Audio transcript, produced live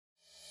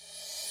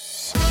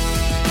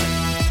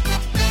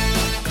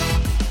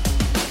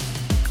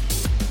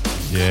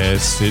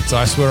Yes, it's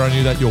I Swear I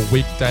Knew That, your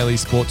week daily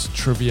sports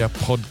trivia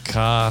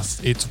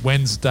podcast. It's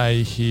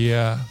Wednesday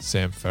here.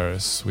 Sam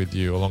Ferris with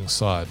you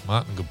alongside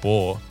Martin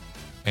Gabor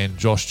and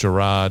Josh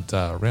Gerard.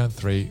 Round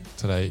 3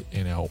 today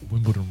in our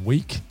Wimbledon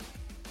week.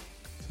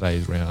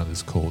 Today's round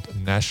is called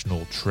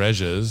National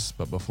Treasures.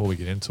 But before we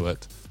get into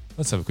it,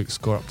 let's have a quick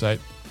score update.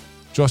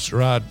 Josh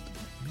Gerard,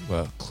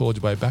 clawed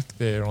your way back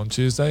there on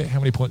Tuesday. How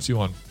many points are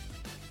you on?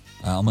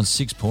 I'm on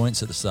 6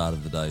 points at the start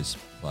of the day's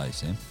play,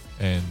 Sam.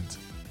 And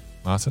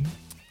Martin?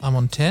 I'm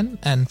on 10,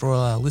 and for all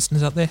our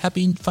listeners out there,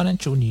 happy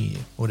financial new year,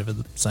 whatever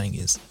the saying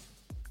is.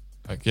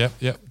 Yep,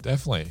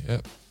 definitely.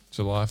 Yep,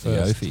 July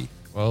 1st. Eofi.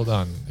 Well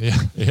done. Yeah,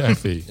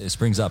 Eofi. It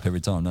springs up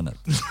every time, doesn't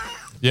it?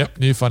 Yep,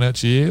 new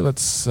financial year.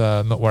 Let's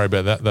not worry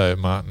about that though,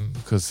 Martin,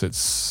 because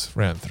it's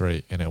round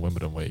 3 in our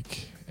Wimbledon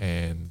week,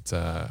 and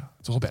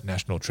it's all about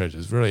national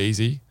treasures. Really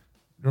easy.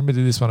 Remember we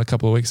did this one a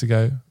couple of weeks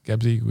ago,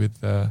 Gabsy, with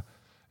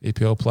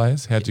EPL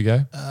players. How'd you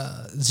go?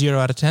 0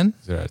 out of 10.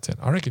 0 out of 10.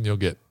 I reckon you'll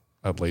get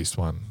at least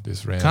one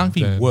this round. Can't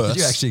be worse.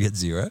 Did you actually get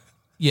 0?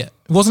 Yeah.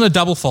 It wasn't a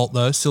double fault,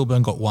 though.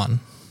 Silburn got 1.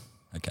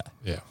 Okay.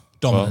 Yeah.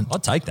 Dominant. I'll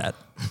take that.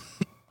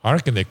 I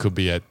reckon there could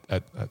be a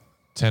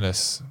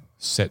tennis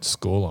set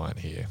scoreline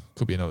here.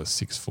 Could be another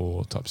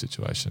 6-4 type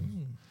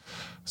situation.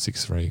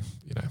 6-3,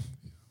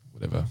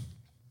 whatever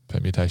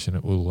permutation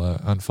it will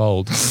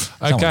unfold.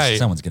 Okay.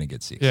 Someone's going to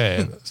get 6.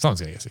 Yeah, someone's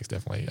going to get 6,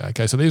 definitely.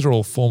 Okay, so these are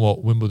all former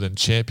Wimbledon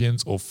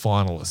champions or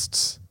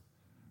finalists.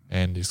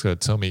 And you just got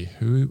to tell me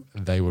who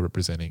they were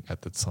representing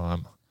at the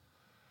time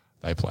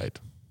they played.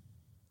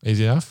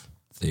 Easy enough?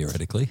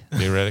 Theoretically.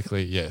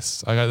 Theoretically,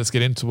 yes. Okay, let's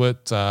get into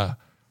it.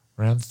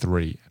 Round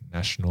 3,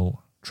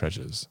 National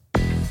Treasures.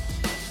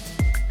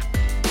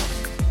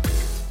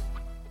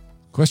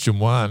 Question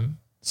 1,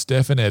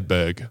 Stefan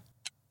Edberg.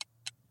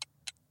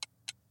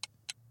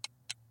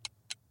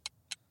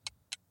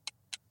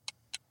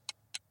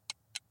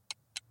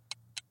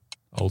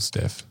 Old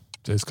Steph.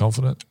 Is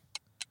confident?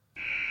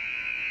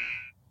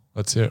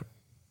 Let's hear it.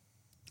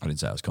 I didn't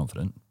say I was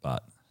confident,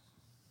 but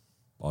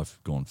I've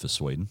gone for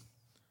Sweden.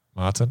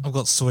 Martin? I've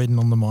got Sweden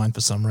on the mind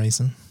for some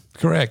reason.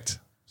 Correct.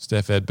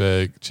 Steph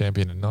Edberg,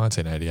 champion in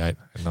 1988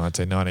 and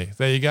 1990.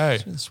 There you go.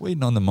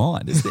 Sweden on the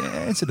mind is the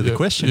answer to the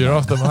question. You're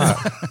off the mark.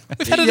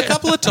 We've had it a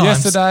couple of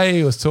times. Yesterday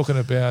he was talking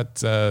about,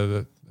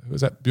 who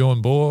was that,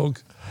 Bjorn Borg?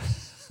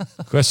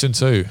 Question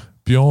 2,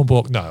 Bjorn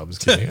Borg. No, I'm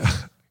just kidding.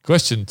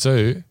 Question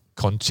 2,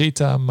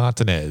 Conchita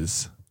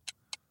Martinez.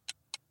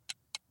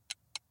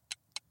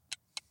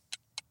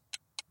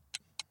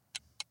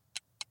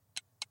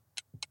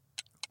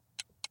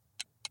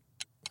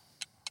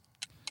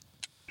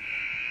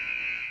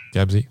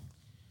 Gabsy?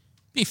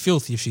 Be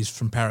filthy if she's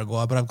from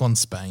Paraguay, but I've gone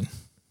Spain.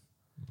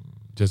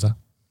 Jezza?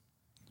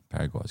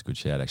 Paraguay's a good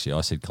shout, actually.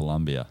 I said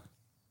Colombia.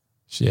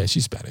 Yeah,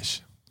 she's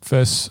Spanish.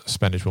 First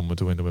Spanish woman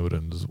to win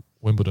the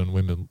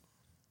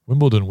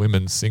Wimbledon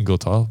women's single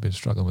title. Been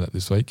struggling with that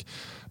this week.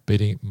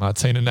 Beating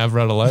Martina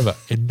Navratilova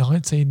in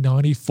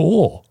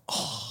 1994.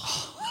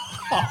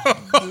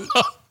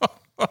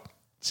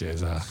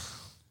 Jezza.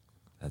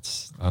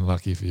 That's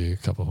Unlucky for you. A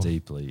couple of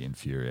deeply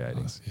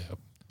infuriating. Yeah.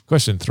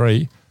 Question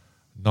 3.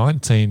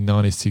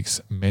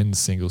 1996 men's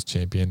singles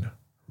champion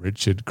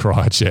Richard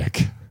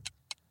Krajicek.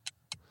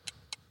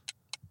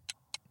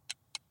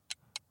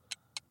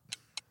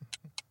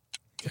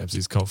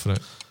 Gabsy's confident.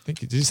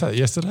 Did you say that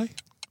yesterday?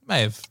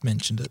 May have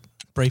mentioned it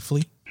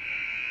briefly.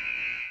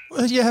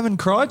 Well, you're having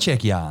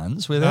Krajicek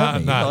yarns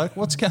without me. No. Like,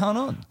 what's going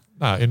on?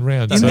 No, in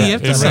round In 2. the In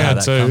episode. round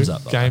That 2, comes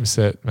up, game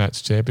set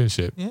match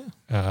championship. Yeah.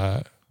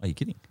 Are you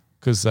kidding?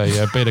 Because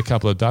they beat a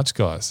couple of Dutch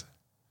guys.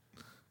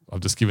 I've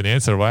just given the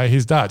answer away.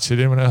 He's Dutch. Did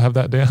anyone have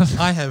that down?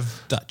 I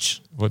have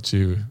Dutch. What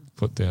you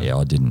put down? Yeah,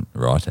 I didn't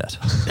write that.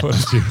 What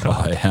did you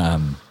write?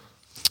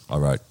 I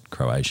wrote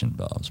Croatian,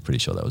 but I was pretty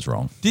sure that was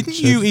wrong. Didn't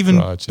you even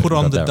Krajicek. put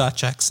on Got the that.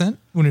 Dutch accent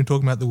when you were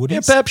talking about the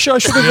Woodies? perhaps I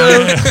should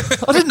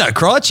have. I didn't know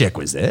Krajicek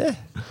was there.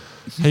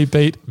 He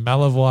beat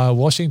Malavai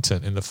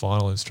Washington in the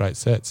final in straight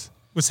sets.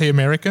 Was he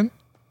American?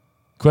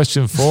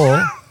 Question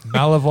 4,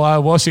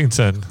 Malavai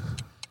Washington.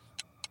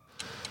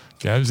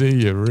 Gabsy,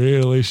 you're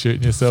really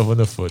shooting yourself in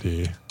the foot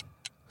here.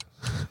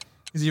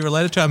 Is he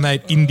related to our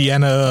mate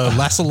Indiana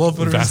Lassilov?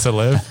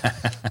 Vasilev.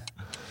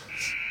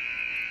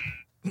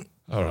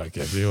 All right,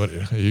 Gabsy, what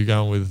are you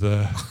going with?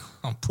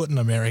 I'm putting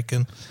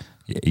American.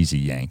 Yeah, easy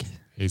yank.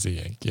 He's a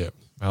Yank, yep.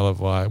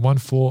 Malavai,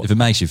 1-4. If it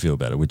makes you feel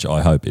better, which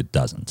I hope it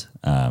doesn't,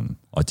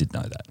 I did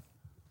know that.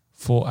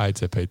 4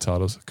 ATP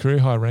titles. Career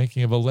high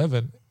ranking of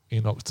 11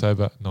 in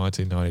October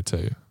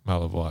 1992.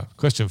 Malavai.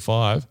 Question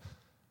 5.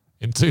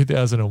 In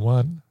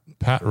 2001,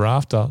 Pat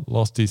Rafter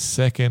lost his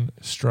second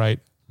straight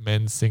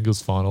men's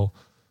singles final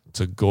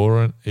to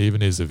Goran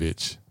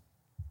Ivanisevic.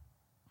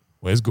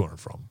 Where's Goran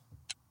from?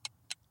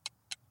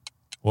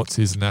 What's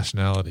his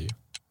nationality?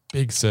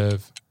 Big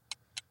serve.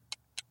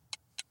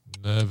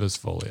 Nervous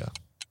volley.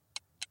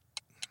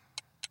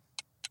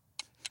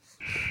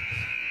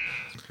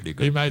 Pretty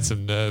good. He made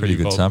some nervy Pretty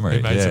good summary,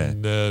 He made yeah.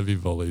 some nervy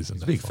volleys. In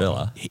He's a that big final.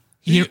 fella.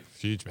 He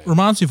Huge man.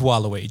 reminds me of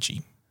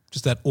Waluigi.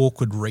 Just that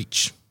awkward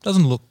reach.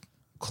 Doesn't look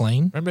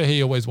clean. Remember,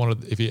 he always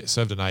wanted, if he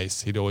served an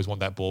ace, he'd always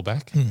want that ball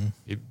back.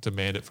 He'd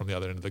demand it from the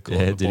other end of the court.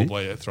 Yeah, The did ball he?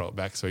 player throw it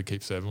back so he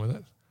keeps serving with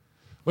it.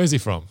 Where's he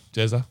from,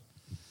 Jezza?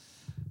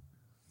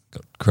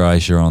 Got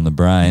Croatia on the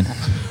brain.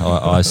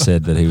 I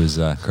said that he was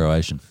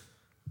Croatian.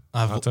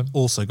 I've Martin?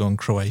 also gone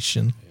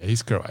Croatian. Yeah,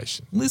 he's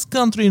Croatian. This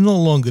country no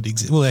longer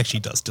exists. Well, it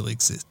actually does still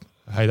exist.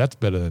 Hey, that's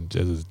better than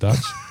Jezza's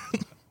Dutch.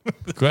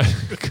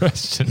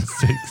 Question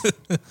 6.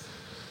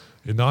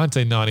 In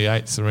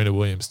 1998, Serena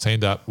Williams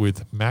teamed up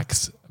with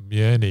Max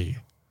Mierny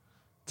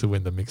to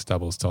win the mixed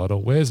doubles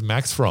title. Where's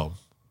Max from?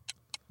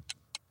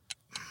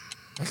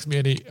 Max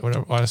Mierny,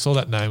 when I saw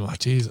that name, I'm like,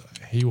 geez,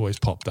 he always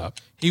popped up.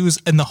 He was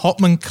in the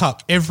Hopman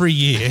Cup every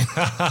year.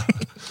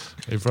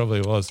 He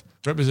probably was.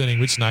 Representing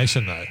which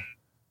nation, though?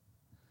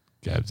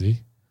 Gabsy.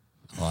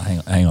 Oh,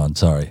 hang on.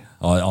 Sorry.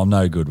 I'm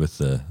no good with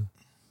the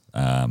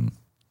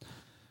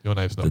Your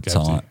name's not The Gabsy.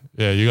 time.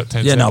 Yeah, you got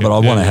 10 Yeah, seconds. no, but I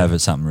want to yeah. have it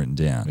something written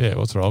down. Yeah,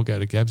 what's right? I'll go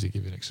to Gabsy,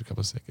 give you an extra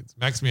couple of seconds.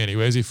 Max Mierny,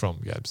 where's he from,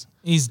 Gabs?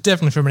 He's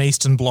definitely from an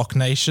Eastern Bloc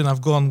nation.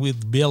 I've gone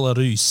with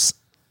Belarus.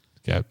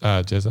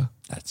 Jezza?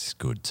 That's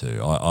good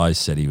too. I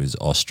said he was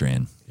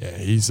Austrian. Yeah,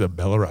 he's a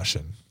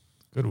Belarusian.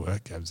 Good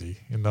work, Gabsy.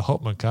 In the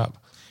Hopman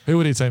Cup. Who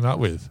would he team up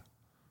with?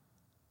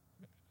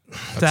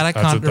 That I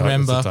can't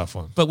remember. That's a tough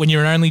one. But when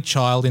you're an only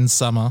child in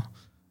summer,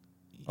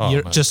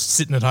 you're mate. just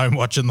sitting at home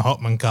watching the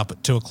Hopman Cup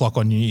at 2 o'clock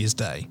on New Year's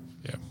Day.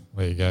 Yeah,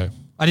 there you go.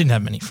 I didn't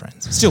have many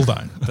friends. Still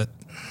don't, but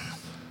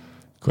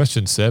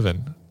Question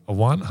 7.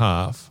 One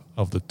half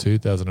of the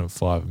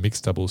 2005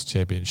 Mixed Doubles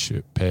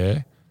Championship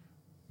pair,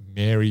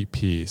 Mary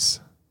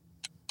Pierce.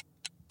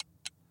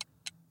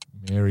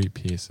 Mary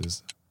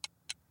Pierce's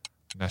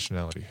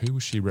nationality. Who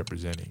was she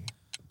representing?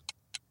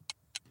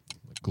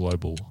 The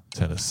global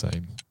tennis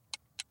scene.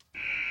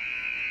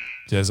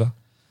 Jezza?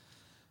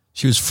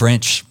 She was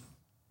French.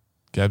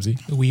 Gabsy?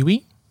 wee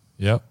wee.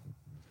 Yep.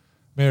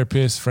 Mary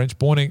Pierce, French,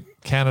 born in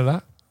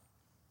Canada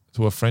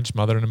to a French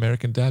mother and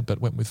American dad, but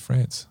went with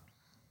France.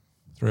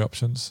 3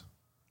 options.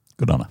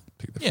 Good on her.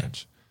 Pick the Yeah.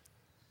 French.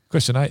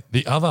 Question 8.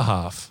 The other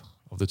half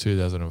of the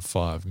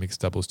 2005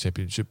 Mixed Doubles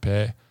Championship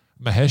pair,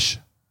 Mahesh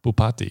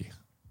Bhupathi.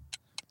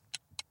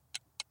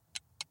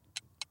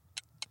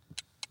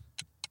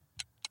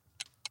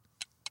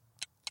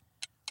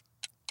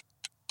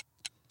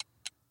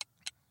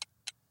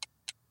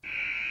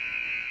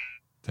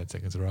 Ten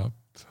seconds are up.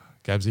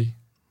 Gabsy?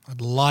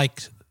 I'd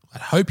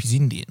hope he's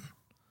Indian.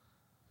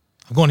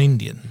 I've gone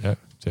Indian. Yep.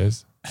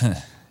 Jez?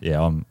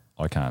 Yeah,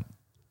 I can't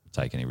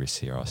take any risks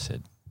here. I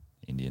said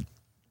Indian.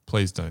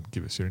 Please don't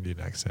give us your Indian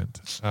accent.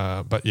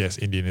 But yes,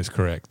 Indian is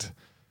correct.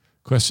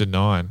 Question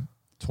 9.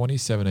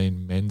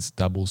 2017 men's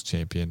doubles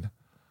champion,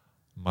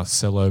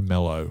 Marcelo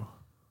Melo.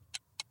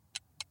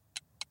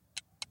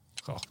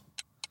 Oh.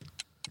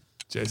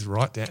 Jez,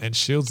 right down. And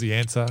Shields the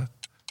answer.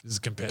 This is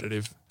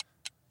competitive.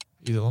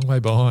 He's a long way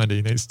behind.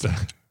 He needs to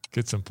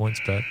get some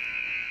points back.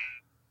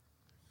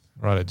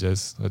 Right,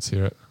 Jez. Let's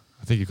hear it.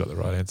 I think you got the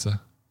right answer.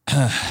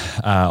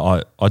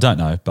 I don't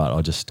know, but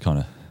I just kind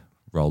of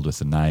rolled with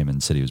the name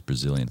and said he was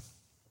Brazilian.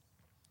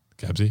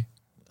 Gabsy?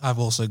 I've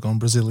also gone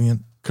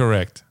Brazilian.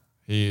 Correct.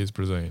 He is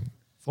Brazilian.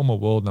 Former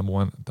world number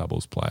 1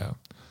 doubles player.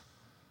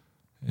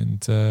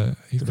 And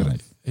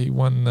he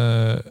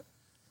won,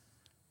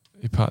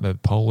 he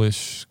partnered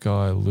Polish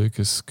guy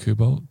Lucas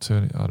Kubalt.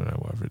 I don't know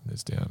why I've written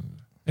this down.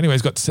 Anyway,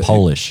 he's got...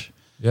 Polish.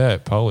 Yeah,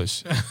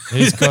 Polish.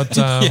 He's got...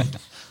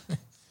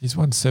 He's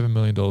won $7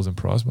 million in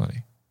prize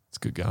money. It's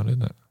good going,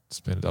 isn't it?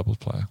 To be a doubles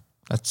player.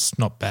 That's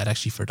not bad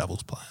actually for a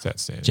doubles player. It's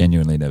outstanding.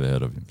 Genuinely never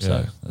heard of him. Yeah.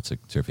 So that's a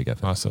terrific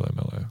effort. Marcelo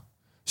Melo.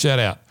 Shout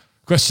out.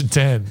 Question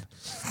 10.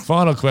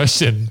 Final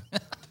question.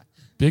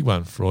 Big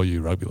one for all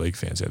you rugby league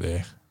fans out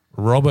there.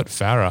 Robert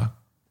Farah,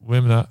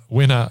 winner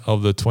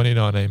of the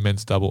 2019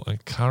 men's double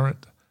and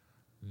current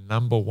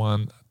number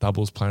 1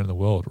 doubles player in the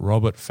world.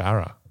 Robert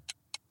Farah.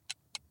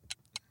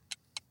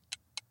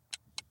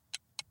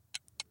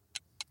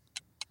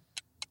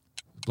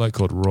 A bloke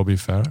called Robbie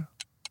Farah.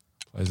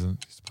 He's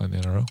playing the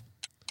NRL.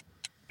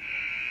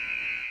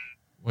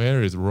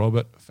 Where is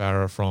Robert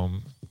Farah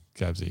from,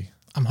 Gabsy?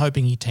 I'm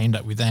hoping he teamed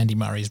up with Andy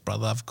Murray's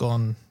brother. I've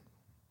gone...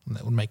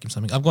 That would make him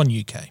something. I've gone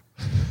UK.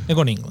 I've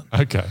gone England.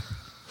 Okay.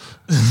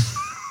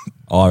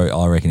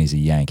 I reckon he's a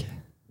Yank.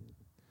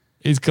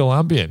 He's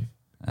Colombian.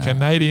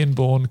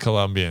 Canadian-born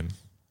Colombian.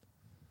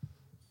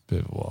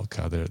 Bit of a wild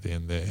card there at the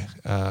end there.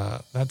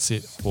 That's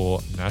it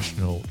for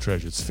National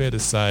Treasure. It's fair to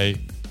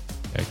say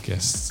our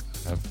guests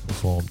have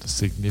performed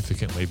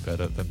significantly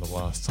better than the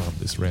last time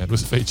this round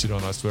was featured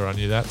on. I swear I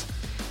knew that.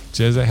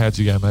 Jezza, how'd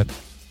you go, mate?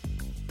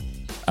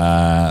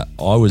 I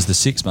was the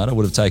 6, mate. I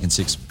would have taken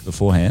 6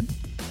 beforehand,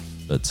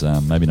 but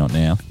maybe not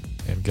now.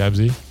 And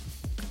Gabsy?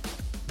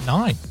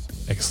 9.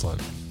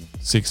 Excellent.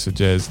 6 for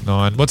Jez,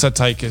 9. What's that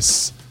take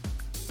us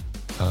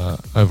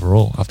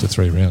overall after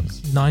 3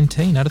 rounds?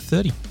 19 out of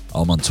 30.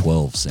 I'm on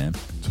 12, Sam.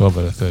 12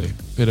 out of 30.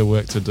 Bit of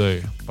work to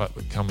do, but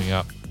we're coming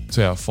up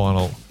to our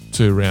final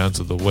 2 rounds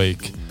of the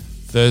week.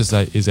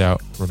 Thursday is our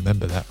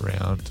Remember That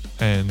round,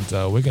 and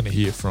we're going to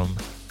hear from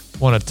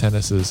one of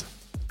tennis's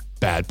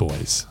bad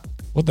boys.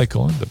 What they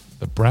call him?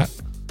 The brat?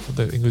 what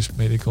the English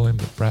media call him,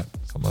 the brat,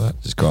 something like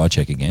that. Just cry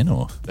check again,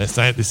 or This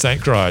ain't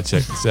cryo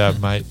check. It's our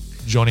mate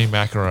Johnny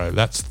McEnroe.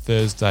 That's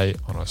Thursday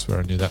on I Swear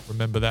I Knew That.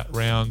 Remember that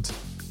round.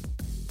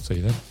 See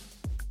you then.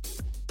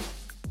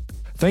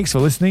 Thanks for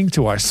listening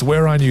to I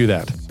Swear I Knew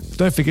That.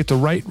 Don't forget to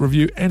rate,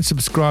 review, and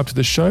subscribe to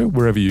the show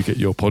wherever you get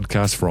your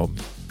podcast from.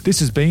 This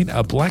has been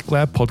a Black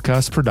Lab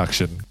Podcast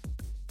production.